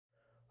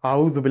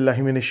A'udhu billahi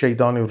minash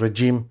shaitanir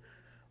rajim.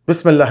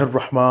 Bismillahir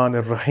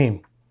rahmanir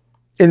rahim.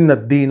 Inna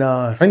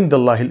ad-deena 'inda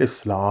Allahil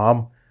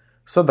Islam.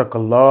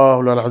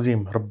 Sadaqallahu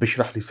al-azim. Rabbi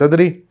shrah li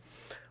sadri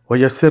wa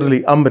yassir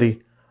li amri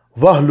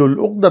wahlul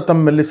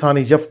 'uqdatam min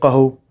lisani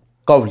yafqahu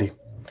qawli.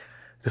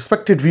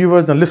 Respected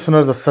viewers and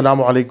listeners,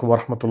 Assalamu alaikum wa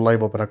rahmatullahi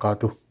wa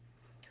barakatuh.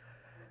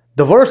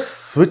 The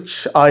verse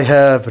which I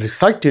have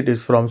recited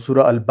is from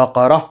Surah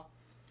Al-Baqarah,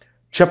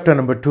 chapter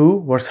number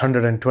 2, verse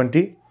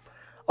 120.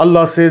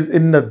 Allah says,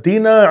 Inna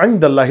ad-deena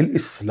 'inda Allahil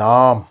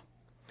Islam.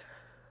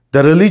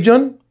 The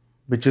religion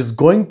which is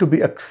going to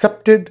be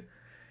accepted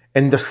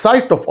in the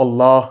sight of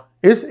Allah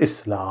is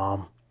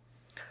Islam.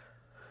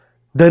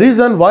 The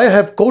reason why I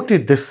have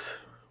quoted this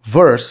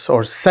verse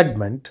or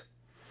segment,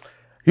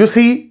 you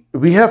see,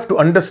 we have to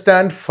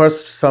understand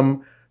first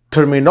some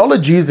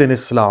terminologies in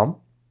Islam,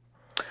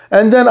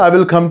 and then I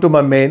will come to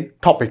my main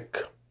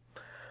topic.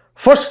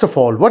 First of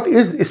all, what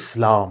is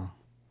Islam?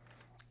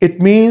 It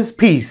means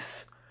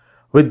peace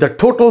with the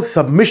total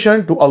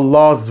submission to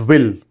Allah's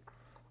will,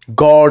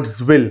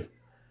 God's will.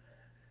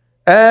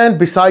 And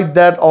beside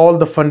that, all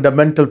the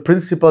fundamental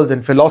principles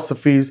and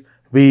philosophies,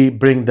 we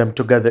bring them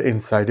together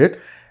inside it.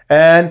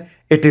 And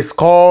it is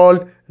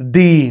called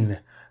Deen,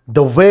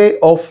 the way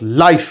of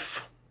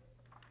life.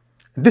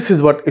 This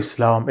is what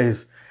Islam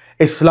is.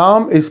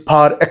 Islam is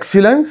par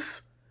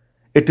excellence.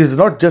 It is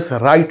not just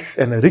rites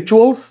and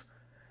rituals,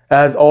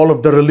 as all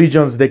of the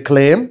religions they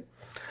claim.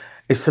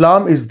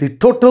 Islam is the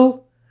total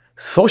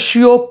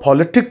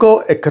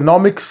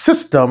socio-political-economic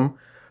system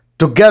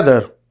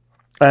together,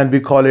 and we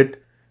call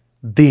it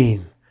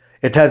Deen.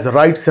 It has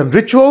rites and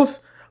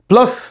rituals,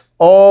 plus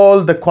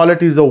all the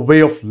qualities of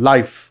way of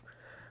life.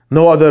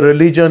 No other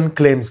religion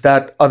claims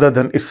that other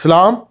than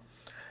Islam.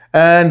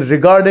 And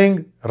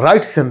regarding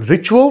rites and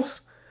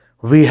rituals,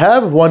 we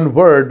have one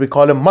word we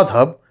call a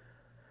madhab,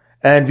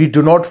 and we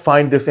do not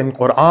find this in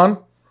Quran.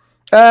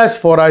 As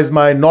far as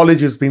my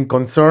knowledge is being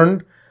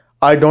concerned,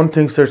 I don't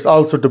think so it's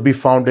also to be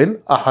found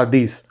in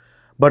Ahmadis.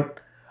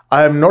 But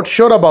I am not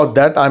sure about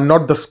that. I'm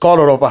not the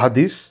scholar of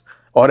Ahmadis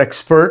or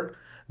expert.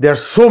 There are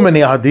so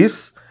many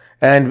Ahmadis,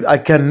 and I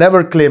can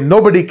never claim,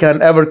 nobody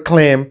can ever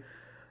claim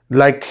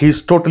like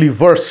he's totally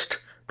versed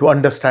to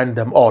understand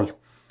them all.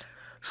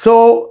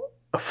 So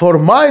for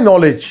my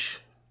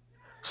knowledge,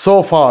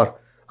 so far,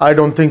 I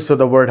don't think so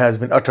the word has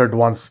been uttered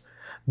once.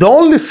 The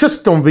only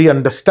system we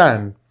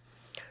understand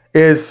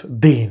is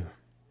Deen,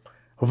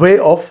 way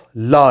of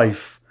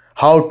life.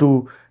 How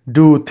to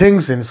do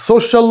things in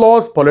social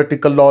laws,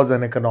 political laws,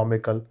 and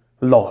economical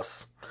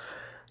laws.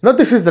 Now,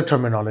 this is the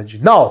terminology.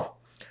 Now,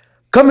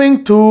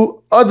 coming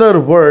to other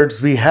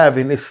words we have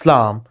in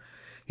Islam,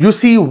 you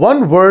see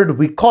one word,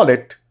 we call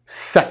it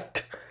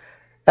sect.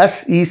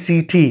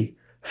 S-E-C-T,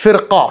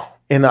 firqa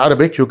in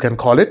Arabic, you can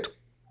call it.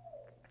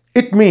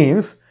 It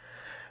means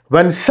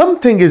when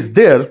something is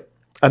there,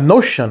 a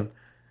notion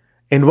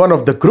in one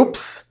of the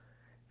groups,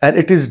 and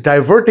it is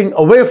diverting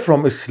away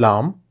from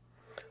Islam,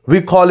 we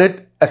call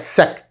it a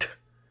sect,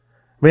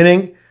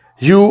 meaning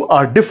you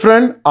are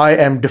different, I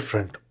am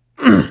different.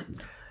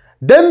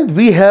 Then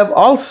we have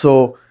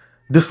also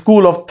the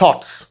school of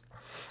thoughts,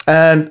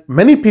 and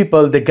many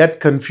people, they get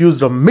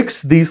confused or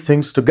mix these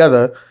things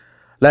together,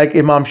 like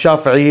Imam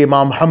Shafi'i,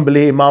 Imam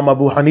Hanbali, Imam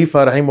Abu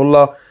Hanifa,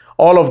 rahimullah,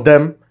 all of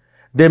them,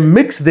 they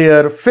mix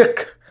their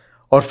fiqh,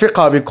 or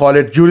fiqh we call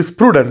it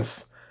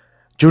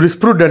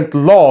jurisprudent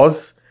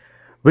laws,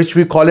 which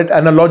we call it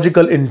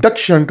analogical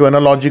induction to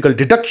analogical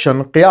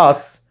deduction,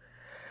 qiyas.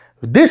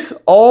 This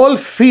all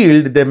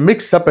field they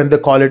mix up and they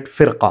call it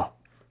firqa,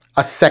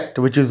 a sect,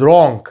 which is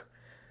wrong.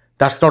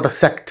 That's not a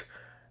sect.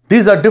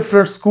 These are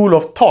different school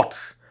of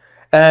thoughts,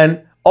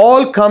 and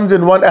all comes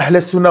in one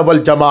Ahl Sunnah wal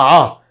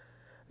Jama'ah.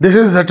 This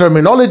is a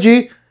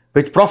terminology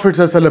which Prophet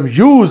ﷺ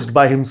used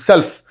by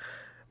himself.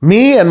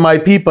 Me and my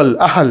people,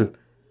 Ahl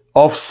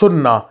of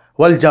Sunnah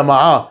wal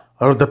Jama'ah,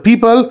 are the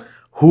people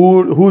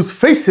whose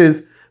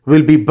faces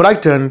will be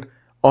brightened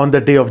on the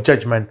day of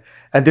judgment.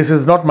 And this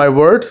is not my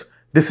words.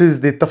 This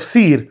is the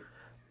tafsir,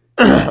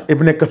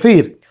 Ibn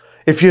Kathir.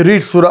 If you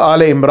read Surah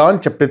Al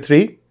Imran, chapter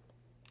 3,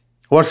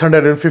 verse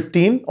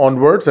 115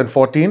 onwards and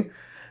 14,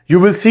 you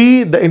will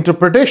see the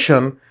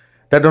interpretation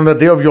that on the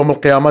day of Yawm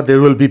al-Qiyamah,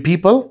 there will be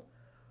people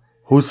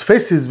whose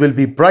faces will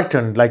be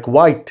brightened like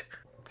white,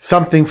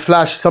 something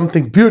flash,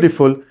 something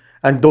beautiful,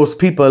 and those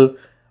people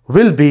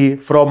will be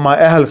from my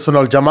Ahl Sunnah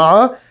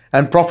al-Jama'ah.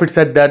 And Prophet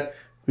said that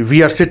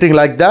we are sitting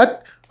like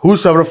that.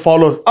 Whosoever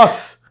follows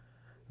us,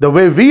 the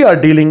way we are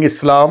dealing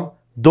Islam,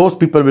 those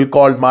people will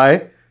call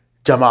my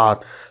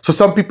Jama'at. So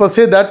some people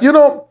say that,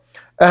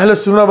 Ahl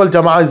Sunnah wal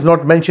Jama'ah is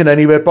not mentioned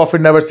anywhere.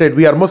 Prophet never said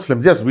we are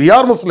Muslims. Yes, we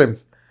are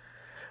Muslims.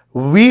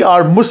 We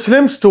are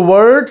Muslims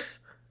towards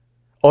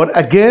or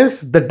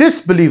against the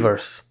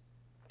disbelievers.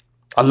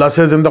 Allah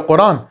says in the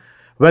Quran,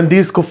 when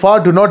these kuffar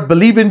do not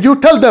believe in you,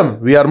 tell them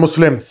we are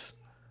Muslims.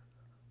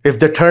 If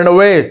they turn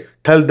away,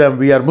 tell them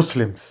we are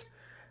Muslims.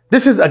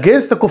 This is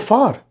against the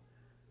kuffar,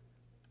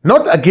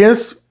 not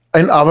against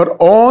in our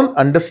own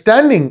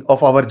understanding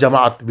of our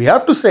Jama'at. We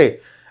have to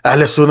say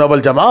Ahl Sunnah wal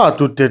Jama'at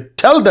to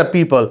tell the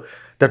people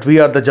that we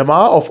are the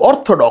Jama'ah of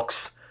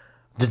Orthodox,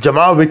 the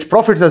Jama'ah which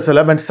Prophet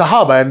ﷺ and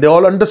Sahaba, and they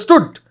all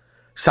understood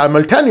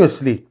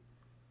simultaneously.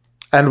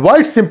 And why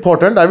it's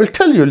important, I will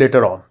tell you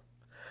later on.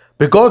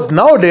 Because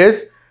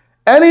nowadays,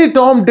 any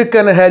Tom, Dick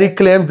and Harry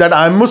claims that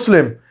I'm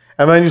Muslim.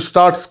 And when you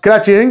start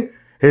scratching,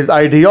 his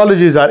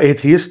ideologies are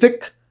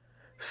atheistic,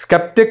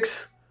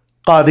 skeptics,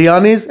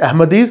 Qadiyanis,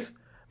 Ahmadis.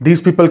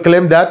 These people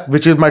claim that,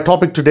 which is my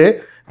topic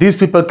today. These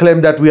people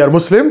claim that we are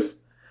Muslims.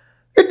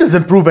 It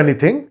doesn't prove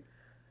anything.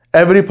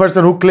 Every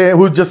person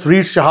who just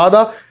reads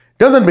Shahada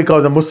doesn't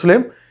become a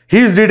Muslim. He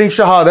is reading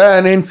Shahada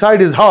and inside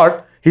his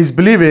heart, he's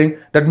believing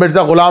that Mirza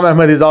Ghulam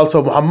Ahmad is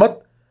also Muhammad.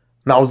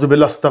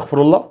 Na'uzubillah,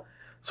 astaghfirullah.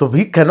 So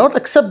we cannot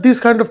accept these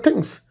kind of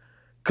things.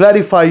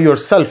 Clarify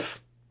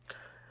yourself.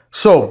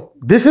 So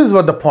this is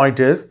what the point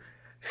is.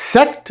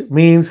 Sect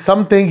means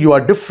something you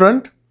are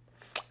different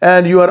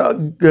and you are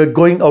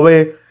going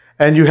away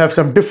and you have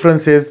some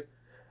differences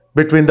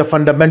between the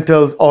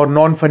fundamentals or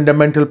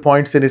non-fundamental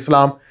points in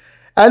Islam.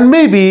 And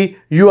maybe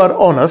you are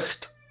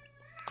honest.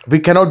 We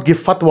cannot give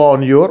fatwa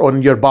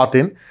on your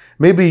batin.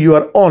 Maybe you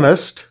are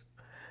honest.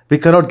 We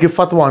cannot give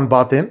fatwa on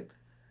batin,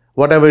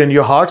 whatever in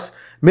your hearts.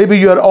 Maybe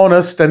you are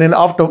honest, and in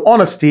after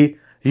honesty,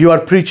 you are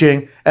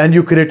preaching and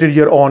you created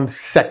your own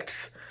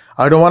sects.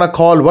 I don't want to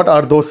call what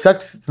are those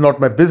sects. It's not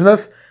my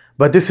business.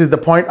 But this is the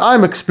point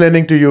I'm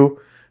explaining to you.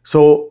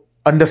 So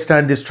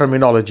understand these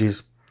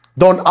terminologies.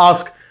 Don't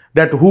ask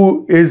that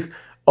who is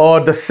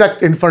the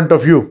sect in front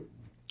of you.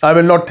 I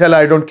will not tell.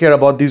 I don't care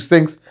about these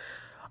things.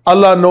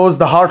 Allah knows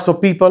the hearts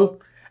of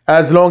people.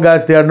 As long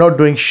as they are not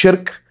doing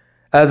shirk,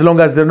 as long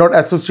as they're not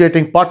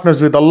associating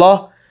partners with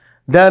Allah,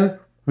 then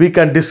we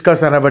can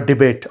discuss and have a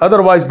debate.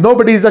 Otherwise,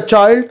 nobody is a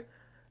child.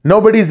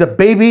 Nobody is a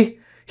baby.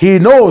 He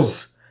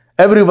knows.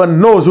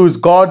 Everyone knows who is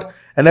God,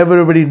 and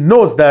everybody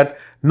knows that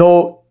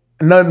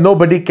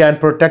nobody can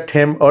protect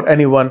him or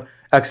anyone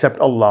except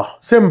Allah.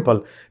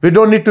 Simple. We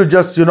don't need to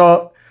just,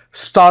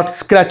 start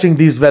scratching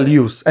these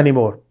values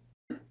anymore.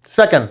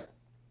 Second,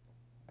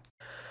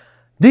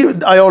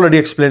 I already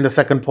explained the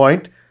second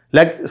point,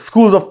 like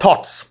schools of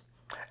thoughts.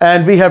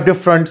 And we have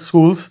different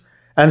schools,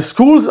 and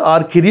schools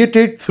are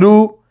created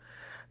through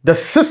the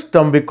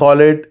system, we call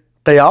it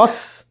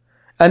Qiyas,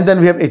 and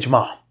then we have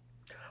Ijma.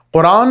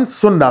 Quran,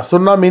 Sunnah.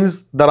 Sunnah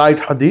means the right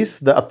hadith,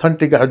 the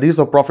authentic hadith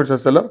of Prophet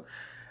ﷺ.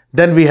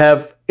 Then we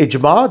have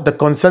Ijma, the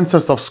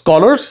consensus of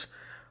scholars,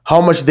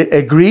 how much they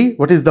agree,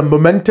 what is the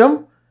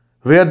momentum,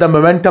 where the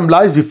momentum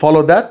lies, we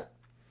follow that.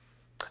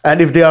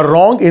 And if they are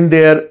wrong in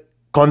their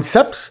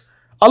concepts,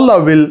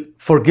 Allah will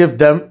forgive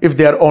them if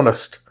they are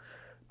honest.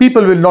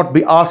 People will not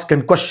be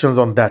asking questions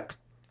on that.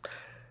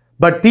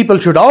 But people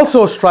should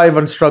also strive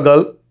and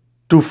struggle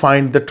to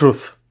find the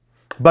truth.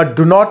 But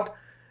do not,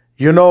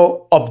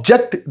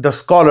 object the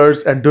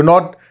scholars and do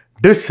not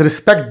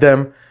disrespect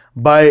them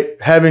by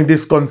having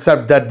this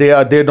concept that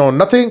they know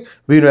nothing,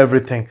 we know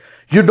everything.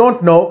 You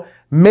don't know,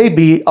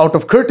 maybe out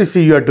of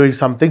courtesy you are doing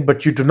something,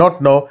 but you do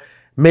not know,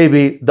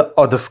 maybe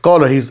the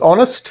scholar, he's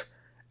honest,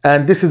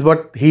 and this is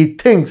what he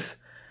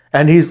thinks,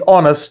 and he's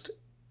honest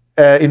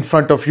in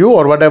front of you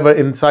or whatever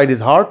inside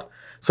his heart,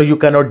 so you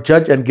cannot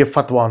judge and give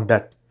fatwa on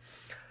that.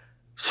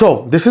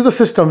 So this is the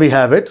system we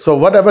have it. So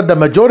whatever the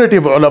majority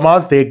of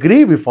ulamas, they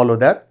agree, we follow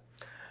that.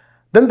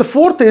 Then the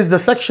fourth is the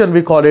section,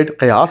 we call it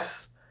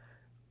Qiyas.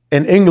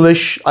 In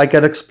English, I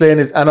can explain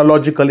is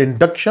analogical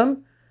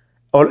induction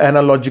or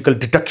analogical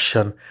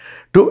deduction.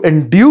 To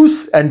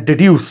induce and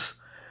deduce.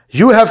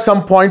 You have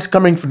some points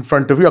coming in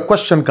front of you, a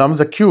question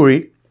comes, a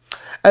query,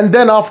 and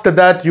then after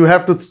that you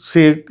have to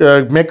say,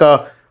 make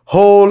a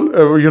whole,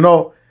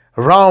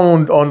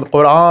 round on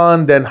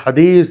Quran, then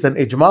Hadith, then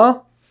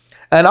Ijma.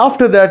 And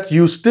after that,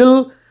 you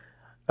still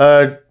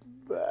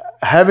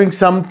having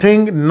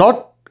something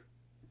not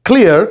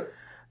clear,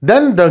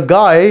 then the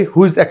guy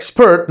who is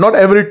expert, not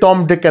every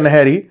Tom, Dick and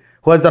Harry,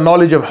 who has the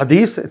knowledge of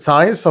Hadith,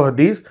 science of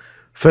Hadith,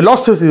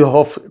 philosophy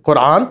of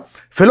Quran,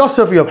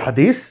 philosophy of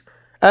Hadith,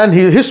 and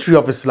history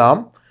of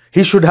Islam,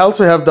 he should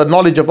also have the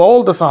knowledge of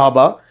all the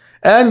Sahaba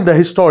and the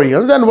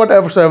historians and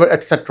whatever,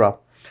 etc.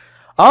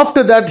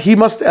 After that, he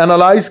must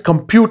analyze,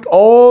 compute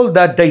all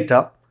that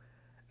data,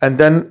 and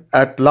then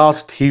at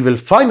last he will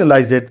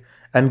finalize it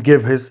and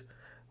give his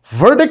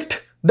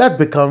verdict. That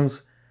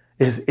becomes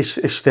his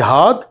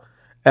ijtihad,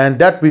 and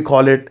that we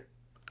call it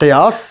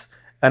qiyas,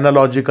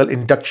 analogical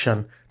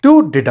induction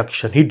to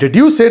deduction. He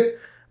deduces it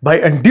by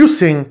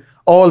inducing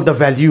all the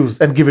values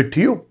and give it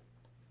to you.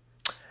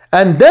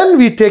 And then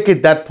we take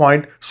it that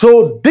point.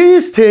 So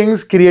these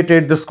things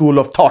created the school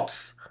of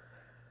thoughts.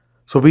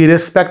 So we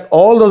respect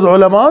all those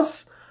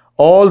ulamas,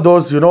 all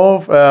those,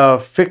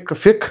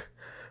 fiqh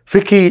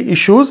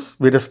issues.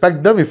 We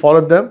respect them, we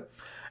follow them,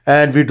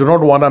 and we do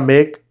not want to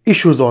make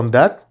issues on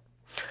that.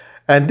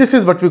 And this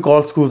is what we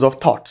call schools of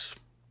thoughts.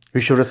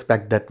 We should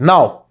respect that.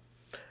 Now,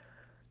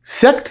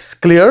 sects,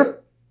 clear,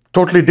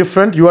 totally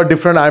different. You are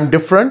different, I am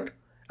different.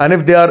 And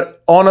if they are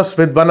honest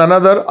with one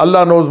another,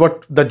 Allah knows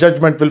what the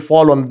judgment will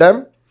fall on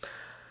them.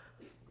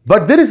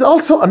 But there is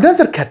also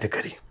another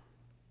category.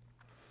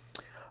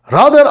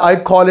 Rather, I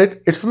call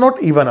it, it's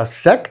not even a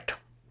sect.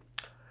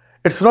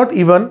 It's not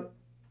even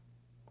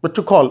what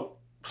to call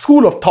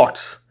school of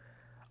thoughts.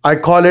 I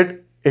call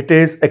it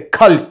is a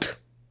cult.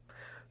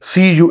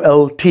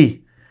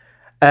 C-U-L-T.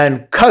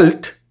 And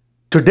cult,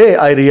 today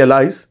I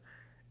realize,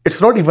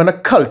 it's not even a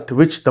cult,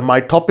 which my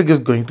topic is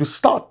going to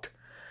start.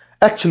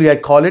 Actually, I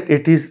call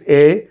it is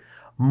a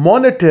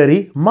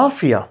monetary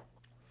mafia.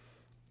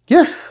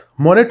 Yes,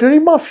 monetary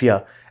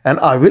mafia. And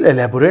I will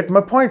elaborate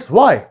my points.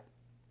 Why?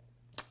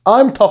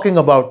 I'm talking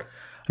about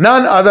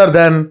none other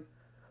than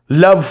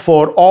love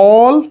for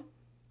all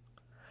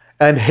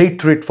and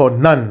hatred for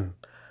none.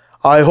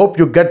 I hope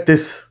you get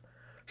this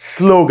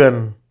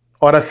slogan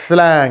or a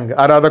slang.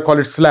 I rather call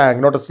it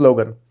slang, not a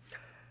slogan.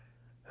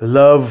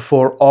 Love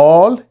for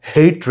all,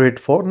 hatred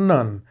for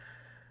none.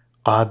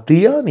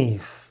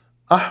 Qadiyanis,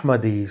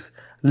 Ahmadis,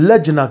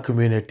 Lajna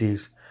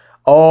communities,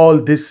 all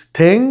this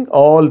thing,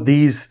 all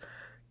these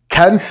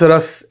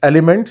cancerous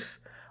elements,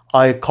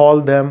 I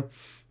call them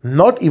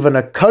not even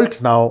a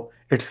cult now,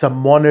 it's a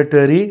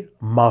monetary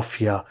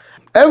mafia.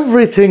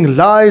 Everything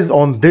lies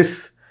on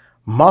this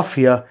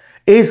mafia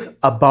is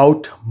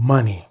about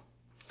money.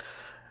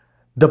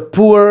 The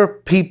poor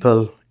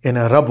people in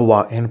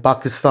Rabwa in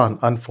Pakistan,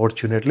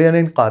 unfortunately, and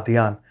in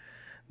Qadian,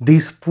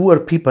 these poor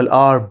people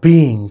are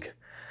being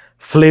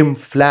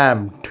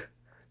flim-flammed,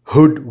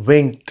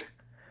 hoodwinked,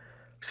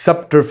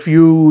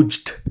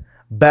 subterfuged,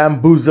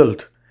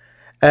 bamboozled.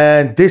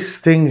 And this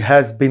thing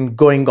has been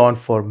going on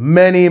for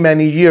many,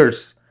 many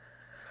years.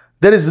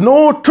 There is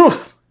no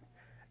truth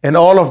in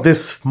all of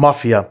this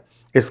mafia,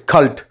 is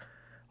cult.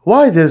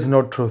 Why there is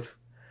no truth?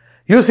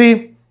 You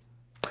see,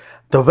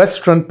 the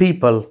Western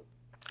people,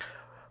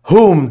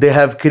 whom they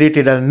have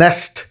created a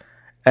nest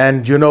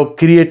and,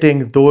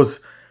 creating those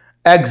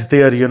eggs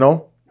there,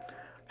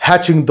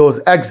 hatching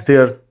those eggs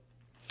there.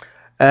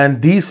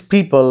 And these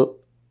people,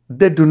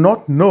 they do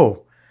not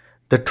know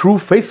the true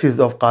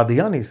faces of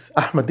Qadianis,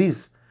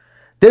 Ahmadis.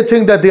 They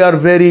think that they are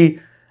very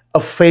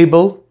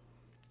affable,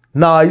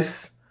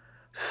 nice,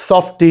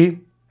 softy,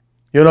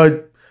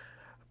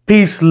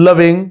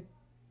 peace-loving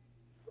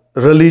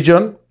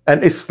religion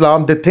and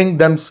Islam. They think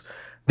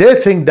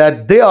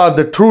that they are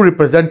the true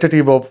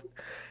representative of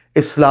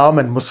Islam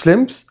and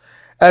Muslims,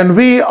 and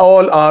we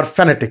all are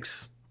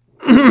fanatics.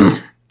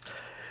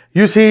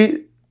 You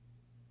see,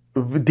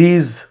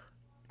 these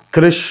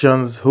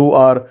Christians who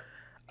are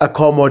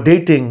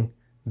accommodating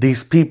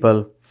these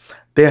people,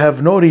 they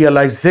have no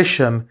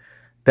realization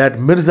that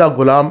Mirza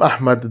Ghulam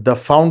Ahmad, the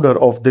founder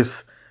of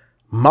this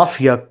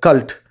mafia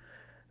cult,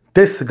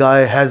 this guy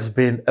has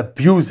been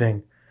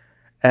abusing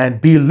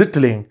and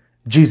belittling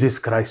Jesus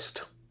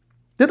Christ.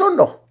 They don't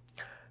know.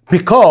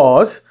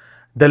 Because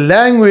the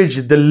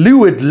language, the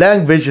lewd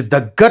language,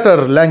 the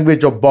gutter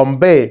language of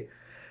Bombay,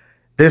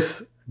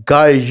 this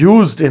guy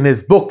used in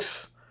his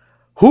books,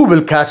 who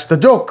will catch the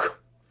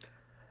joke?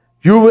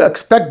 You will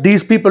expect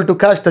these people to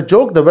catch the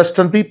joke, the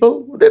Western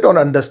people? They don't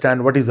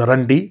understand what is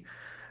Randi.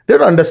 They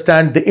don't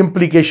understand the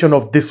implication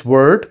of this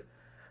word,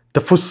 the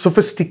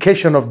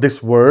sophistication of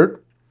this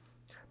word,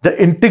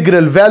 the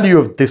integral value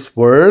of this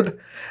word,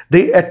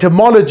 the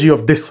etymology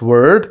of this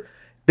word.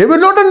 They will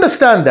not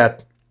understand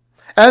that.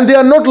 And they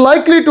are not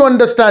likely to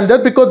understand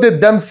that because they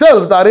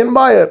themselves are in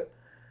mire.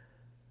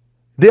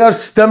 They are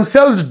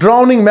themselves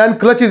drowning. Man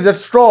clutches at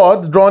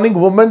straw, drowning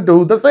woman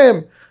do the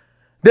same.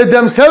 They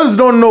themselves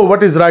don't know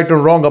what is right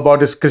and wrong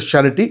about his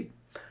Christianity.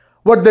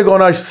 What they're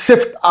gonna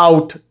sift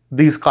out,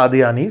 these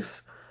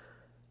Qadianis.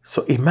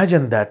 So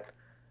imagine that.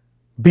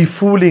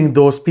 Befooling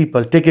those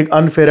people, taking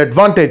unfair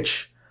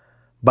advantage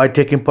by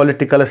taking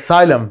political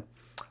asylum,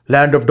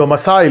 land of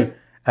domicile,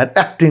 and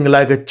acting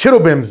like a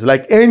cherubims,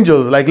 like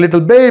angels, like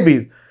little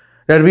babies,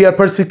 that we are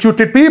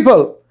persecuted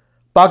people.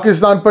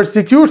 Pakistan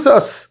persecutes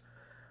us.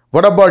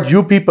 What about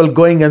you people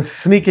going and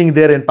sneaking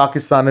there in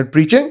Pakistan and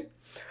preaching?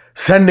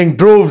 Sending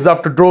droves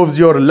after droves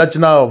your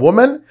Lajna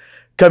woman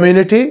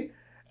community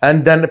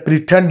and then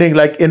pretending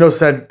like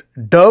innocent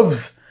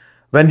doves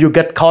when you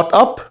get caught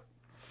up.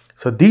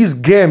 So these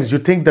games, you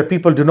think that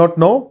people do not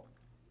know?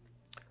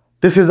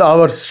 This is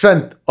our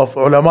strength of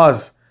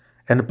ulamas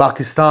in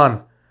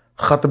Pakistan.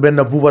 Khatb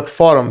Nabuwat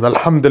forums,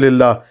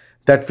 alhamdulillah,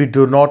 that we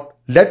do not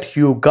let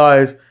you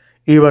guys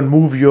even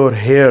move your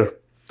hair.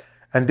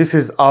 And this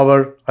is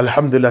our,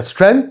 alhamdulillah,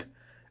 strength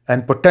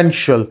and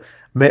potential.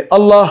 May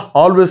Allah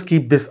always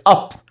keep this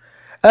up.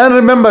 And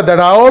remember that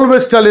I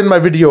always tell in my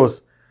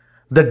videos,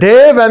 the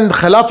day when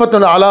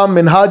Khilafatun ala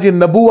Minhaji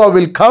Nabuwa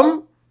will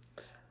come,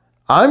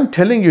 I'm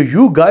telling you,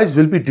 you guys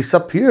will be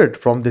disappeared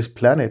from this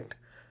planet.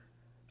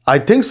 I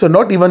think so.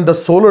 Not even the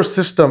solar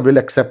system will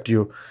accept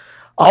you.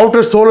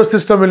 Outer solar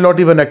system will not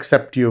even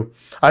accept you.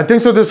 I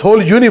think so. This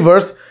whole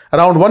universe,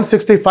 around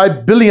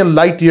 165 billion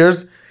light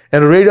years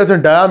in radius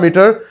and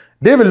diameter,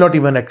 they will not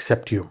even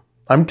accept you.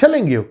 I'm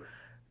telling you,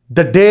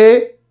 the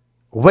day,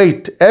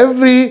 wait,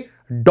 every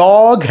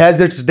dog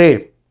has its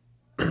day.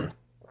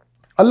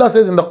 Allah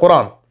says in the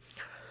Quran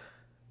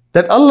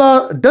that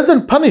Allah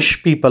doesn't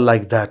punish people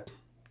like that.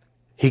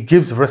 He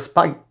gives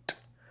respite.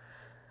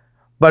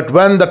 But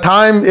when the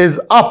time is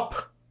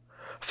up,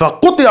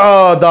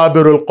 فَقُطِعَ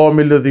دَابِرُ الْقَوْمِ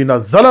الَّذِينَ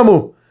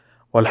ظَلَمُوا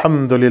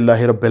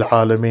Walhamdulillahi Rabbil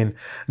Alameen.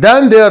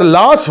 Then their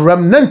last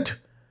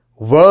remnant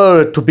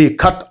were to be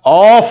cut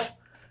off.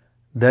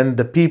 Then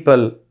the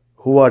people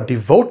who are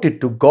devoted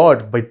to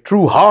God by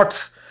true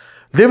hearts,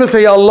 they will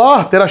say, Ya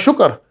Allah, Tera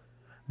shukr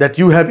that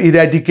you have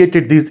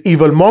eradicated these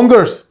evil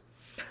mongers.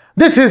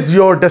 This is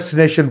your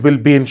destination will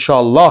be,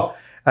 inshaAllah.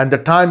 And the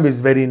time is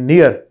very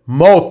near.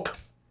 Maut,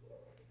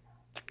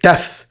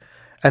 death.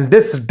 And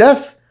this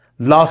death,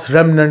 last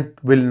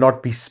remnant will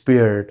not be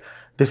spared.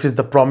 This is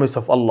the promise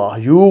of Allah.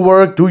 You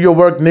work, do your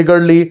work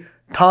niggardly,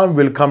 time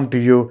will come to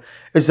you.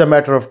 It's a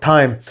matter of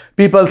time.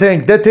 People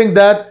think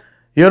that,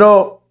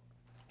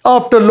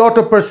 after a lot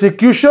of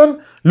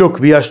persecution, look,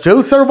 we are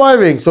still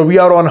surviving, so we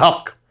are on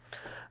haqq.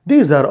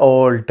 These are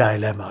all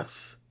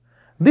dilemmas.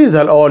 These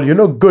are all,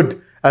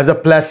 good as a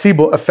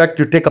placebo effect.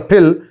 You take a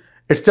pill,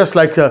 it's just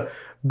like a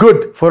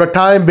good for a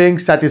time being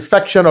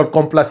satisfaction or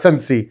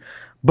complacency.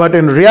 But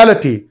in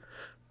reality,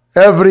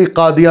 every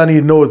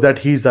Qadiani knows that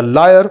he's a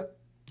liar,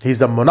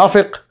 he's a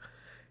munafiq,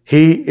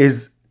 he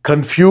is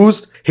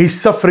confused, he's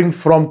suffering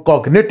from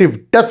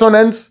cognitive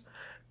dissonance,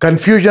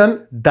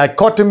 confusion,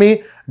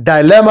 dichotomy,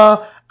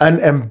 dilemma, and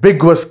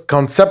ambiguous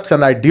concepts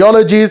and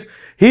ideologies.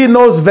 He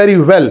knows very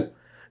well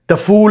the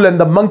fool and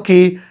the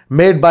monkey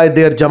made by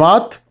their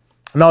Jamaat.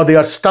 Now they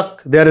are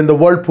stuck, they are in the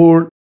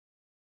whirlpool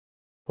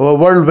or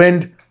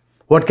whirlwind.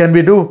 What can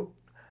we do?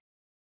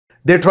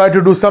 They try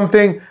to do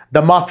something,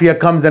 the mafia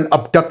comes and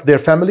abduct their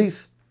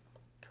families.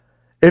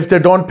 If they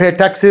don't pay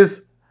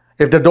taxes,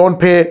 if they don't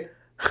pay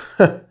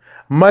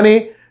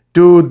money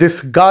to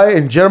this guy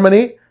in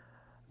Germany,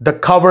 the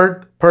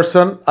coward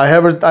person,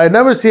 I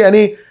never see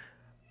any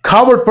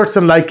coward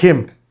person like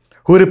him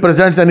who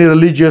represents any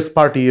religious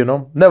party,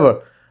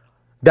 never.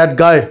 That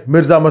guy,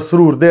 Mirza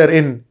Masroor, there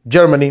in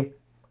Germany.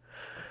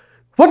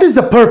 What is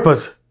the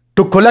purpose?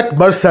 To collect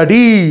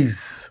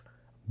Mercedes,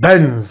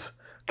 Benz,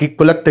 keep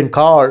collecting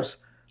cars,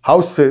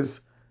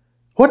 houses.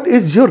 What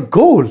is your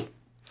goal?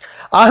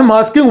 I'm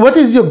asking, what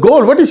is your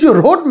goal? What is your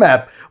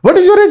roadmap? What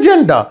is your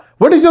agenda?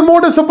 What is your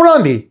modus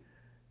operandi?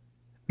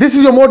 This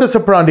is your modus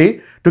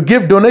operandi, to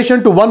give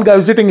donation to one guy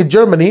who's sitting in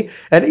Germany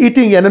and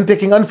eating and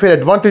taking unfair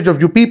advantage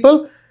of you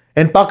people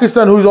in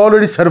Pakistan who is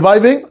already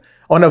surviving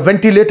on a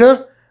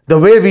ventilator. The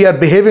way we are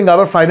behaving,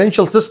 our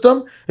financial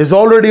system is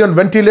already on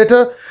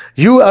ventilator.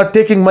 You are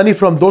taking money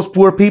from those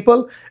poor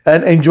people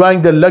and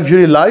enjoying their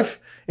luxury life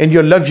in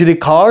your luxury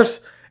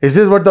cars. Is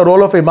this what the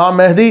role of Imam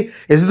Mahdi?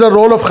 Is this the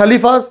role of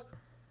Khalifas?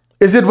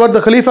 Is it what the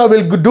Khalifa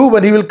will do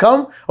when he will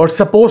come or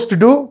supposed to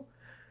do?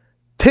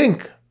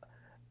 Think.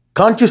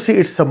 Can't you see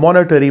it's a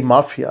monetary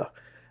mafia?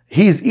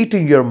 He is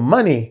eating your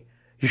money.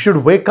 You should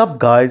wake up,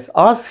 guys.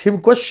 Ask him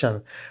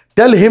question.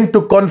 Tell him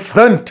to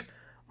confront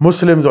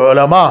Muslims or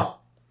ulama.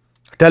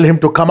 Tell him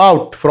to come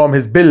out from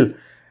his bill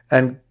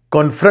and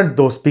confront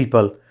those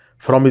people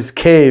from his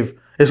cave.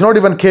 It's not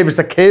even cave, it's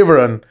a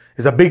cavern.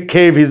 It's a big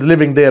cave. He's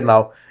living there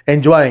now,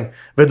 enjoying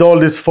with all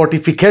this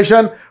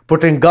fortification,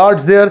 putting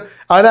guards there.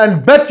 And I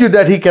bet you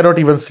that he cannot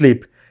even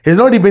sleep. He's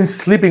not even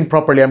sleeping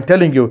properly. I'm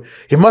telling you,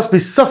 he must be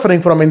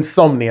suffering from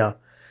insomnia.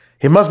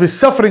 He must be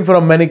suffering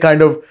from many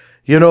kind of,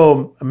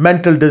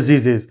 mental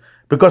diseases.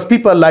 Because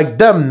people like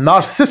them,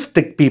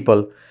 narcissistic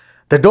people,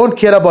 they don't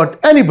care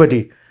about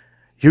anybody.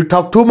 You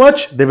talk too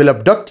much, they will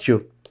abduct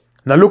you.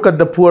 Now look at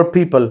the poor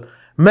people.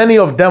 Many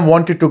of them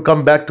wanted to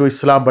come back to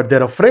Islam, but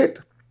they're afraid.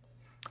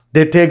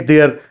 They take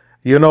their,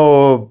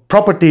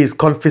 properties,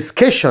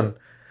 confiscation,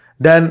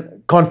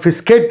 then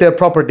confiscate their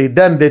property.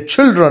 Then their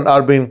children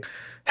are being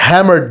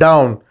hammered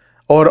down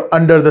or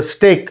under the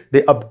stake.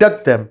 They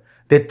abduct them.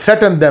 They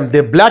threaten them.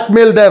 They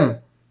blackmail them.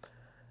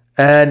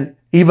 And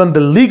even the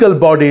legal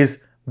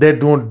bodies, they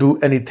don't do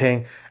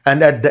anything.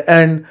 And at the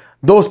end,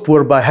 those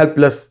poor,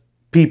 helpless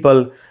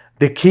people,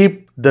 they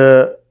keep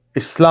the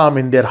Islam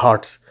in their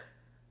hearts.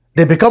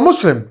 They become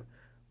Muslim,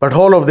 but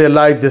whole of their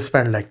life they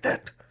spend like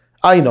that.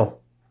 I know.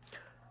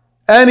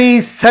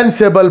 Any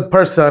sensible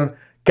person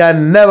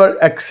can never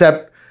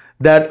accept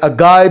that a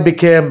guy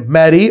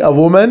marry a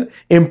woman,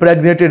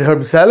 impregnated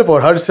himself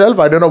or herself.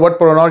 I don't know what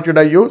pronoun should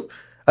I use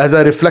as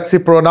a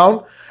reflexive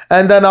pronoun.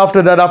 And then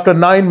after that, after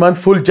 9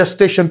 months, full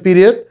gestation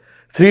period,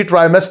 3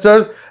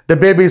 trimesters, the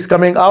baby is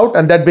coming out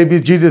and that baby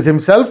is Jesus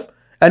himself.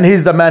 And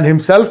he's the man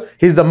himself,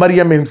 he's the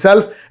Maryam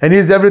himself, and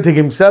he's everything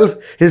himself.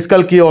 He's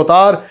Kalki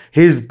Avatar,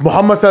 he's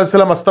Muhammad Sallallahu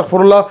Alaihi Wasallam,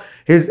 Astaghfirullah,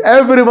 he's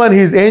everyone,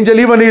 he's angel,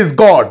 even he's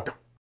God.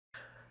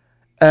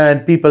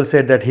 And people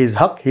said that he's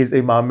Haq, he's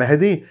Imam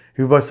Mahdi,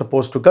 he was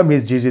supposed to come,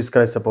 he's Jesus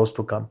Christ supposed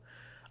to come.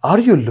 Are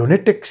you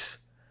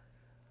lunatics?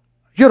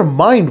 Your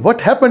mind,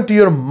 what happened to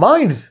your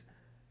minds?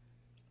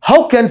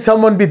 How can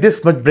someone be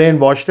this much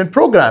brainwashed and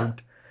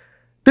programmed?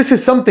 This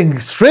is something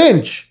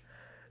strange.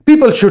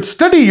 People should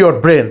study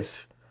your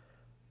brains.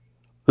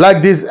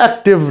 Like these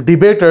active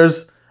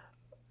debaters,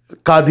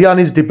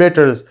 Qadiyanis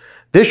debaters,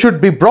 they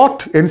should be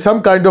brought in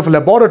some kind of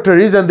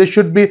laboratories and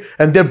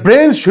their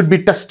brains should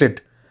be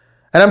tested.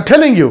 And I'm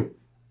telling you,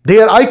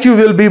 their IQ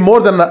will be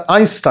more than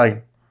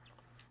Einstein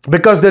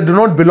because they do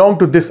not belong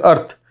to this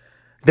earth.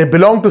 They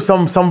belong to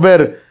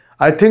somewhere,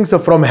 I think so,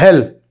 from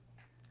hell.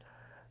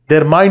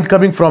 their mind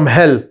coming from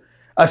hell.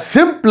 A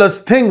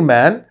simplest thing,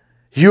 man.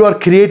 You are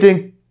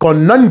creating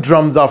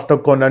conundrums after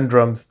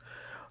conundrums.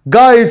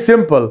 Guy is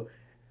simple.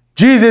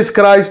 Jesus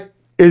Christ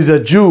is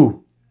a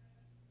Jew.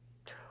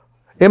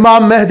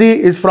 Imam Mahdi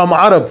is from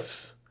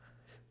Arabs.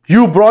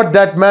 You brought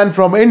that man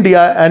from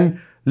India and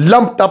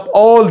lumped up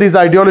all these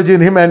ideology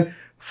in him and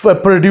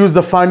produced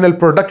the final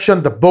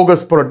production, the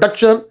bogus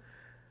production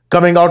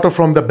coming out of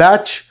from the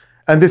batch.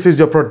 And this is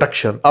your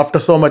production after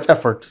so much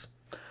efforts.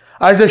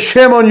 I say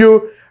shame on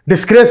you,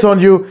 disgrace on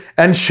you,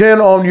 and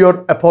shame on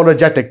your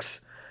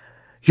apologetics.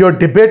 Your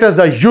debaters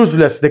are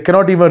useless. They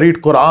cannot even read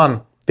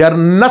Quran. They are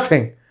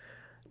nothing.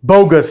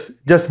 Bogus,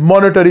 just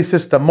monetary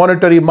system,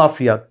 monetary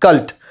mafia,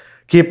 cult.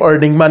 Keep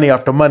earning money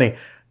after money.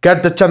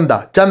 Get the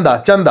chanda,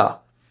 chanda, chanda.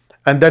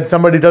 And then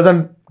somebody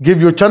doesn't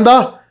give you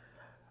chanda.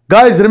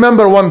 Guys,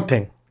 remember one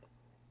thing.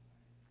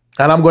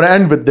 And I'm going to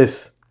end with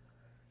this.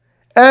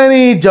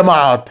 Any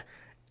jamaat,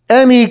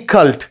 any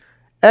cult,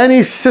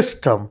 any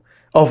system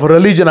of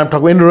religion, I'm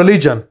talking in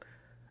religion,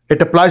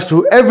 it applies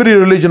to every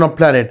religion on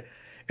planet.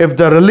 If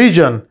the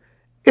religion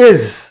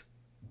is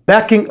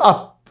backing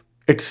up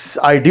its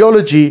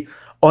ideology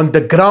on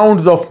the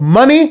grounds of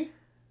money,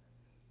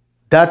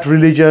 that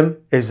religion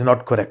is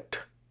not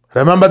correct.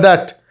 Remember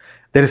that.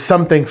 There is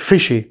something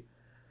fishy.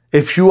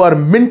 If you are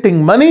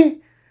minting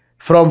money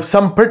from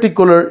some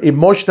particular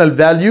emotional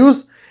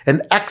values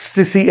and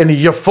ecstasy and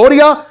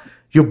euphoria,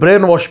 you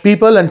brainwash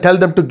people and tell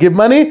them to give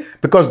money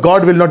because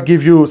God will not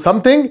give you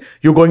something.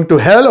 You're going to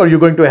hell or you're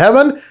going to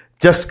heaven.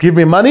 Just give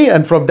me money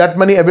and from that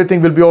money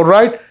everything will be all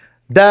right.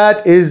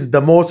 That is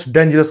the most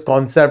dangerous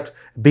concept.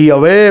 Be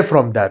away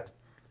from that.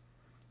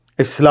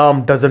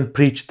 Islam doesn't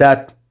preach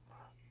that.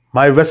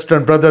 My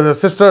Western brothers and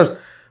sisters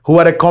who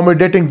are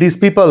accommodating these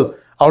people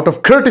out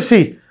of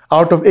courtesy,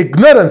 out of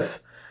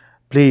ignorance,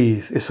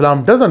 please,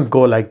 Islam doesn't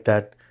go like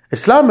that.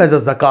 Islam has a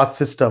zakat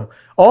system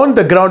on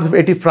the grounds of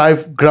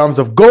 85 grams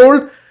of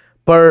gold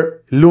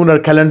per lunar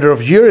calendar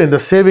of year in the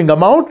saving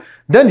amount.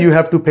 Then you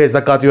have to pay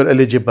zakat, you're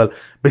eligible.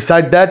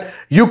 Beside that,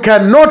 you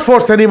cannot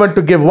force anyone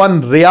to give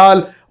 $1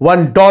 real,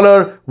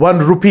 $1, 1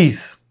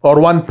 rupees or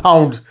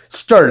 £1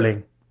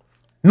 sterling.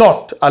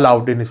 Not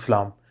allowed in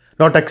Islam.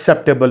 Not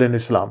acceptable in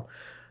Islam.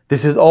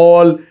 This is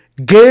all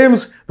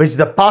games which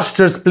the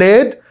pastors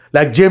played.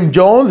 Like Jim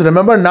Jones,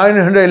 remember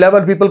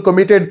 911 people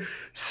committed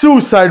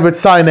suicide with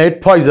cyanide,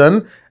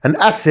 poison and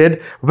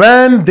acid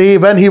when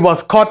he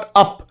was caught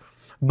up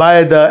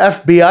by the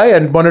FBI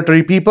and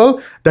monetary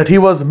people that he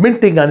was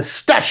minting and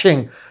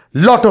stashing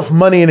lot of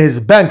money in his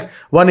bank.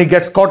 When he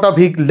gets caught up,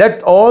 he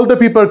let all the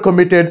people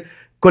committed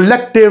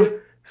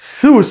collective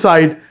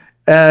suicide,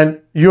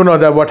 and you know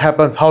that what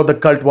happens, how the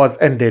cult was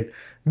ended.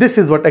 This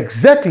is what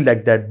exactly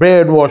like that.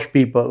 Brainwash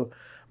people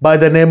by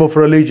the name of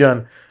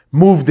religion.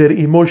 Move their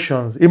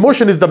emotions.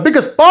 Emotion is the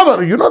biggest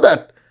power. You know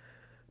that.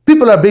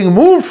 People are being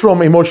moved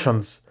from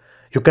emotions.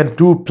 You can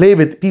play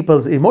with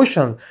people's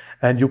emotions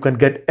and you can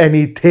get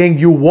anything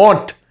you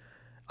want.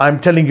 I'm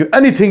telling you,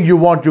 anything you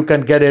want, you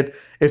can get it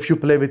if you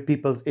play with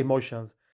people's emotions.